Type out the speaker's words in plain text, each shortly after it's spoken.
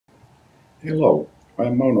Hello, I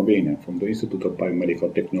am Mauno Vihinen from the Institute of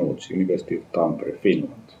Biomedical Technology, University of Tampere,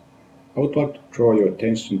 Finland. I would like to draw your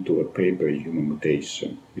attention to a paper in Human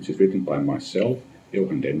Mutation, which is written by myself,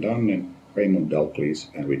 Johan den Dannen, Raymond Dalglish,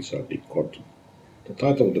 and Richard D. Cotton. The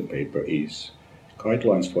title of the paper is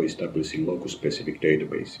Guidelines for Establishing Locus-Specific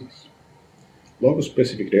Databases.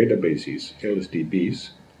 Locus-specific databases, LSDBs,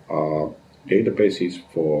 are databases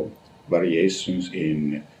for variations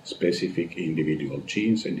in specific individual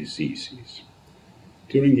genes and diseases.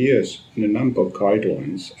 During years, a number of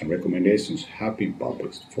guidelines and recommendations have been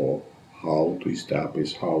published for how to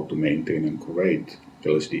establish, how to maintain and create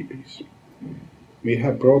LSDBs. We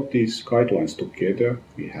have brought these guidelines together,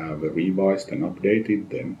 we have revised and updated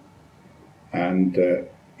them, and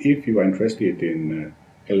if you are interested in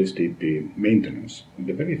LSDB maintenance,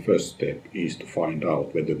 the very first step is to find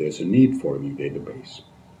out whether there's a need for a new database.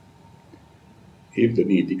 If the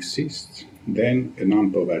need exists, then a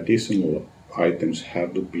number of additional items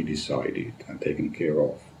have to be decided and taken care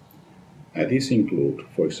of. These include,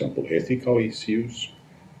 for example, ethical issues,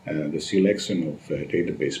 the selection of a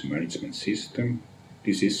database management system,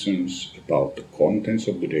 decisions about the contents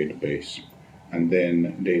of the database, and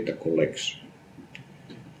then data collection.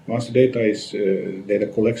 Once the data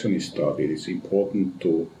collection is started, it's important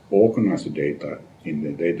to organize the data in the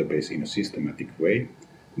database in a systematic way.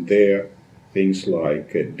 There, things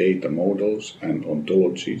like data models and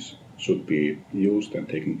ontologies should be used and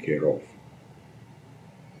taken care of.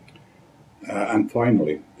 And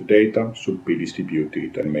finally, the data should be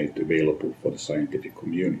distributed and made available for the scientific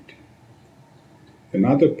community.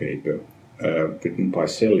 Another paper written by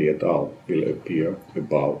Selly et al. Will appear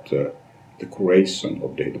about the curation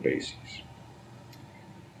of databases.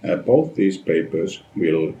 Both these papers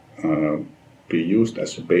will be used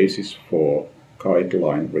as a basis for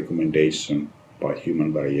guideline recommendation by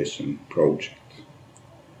Human Variation Project.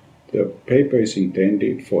 The paper is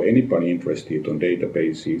intended for anybody interested in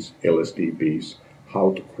databases, LSDBs,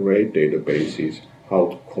 how to create databases, how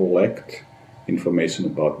to collect information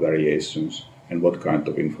about variations, and what kind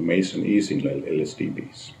of information is in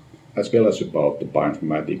LSDBs, as well as about the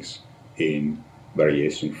bioinformatics in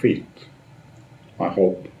variation field. I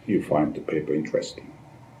hope you find the paper interesting.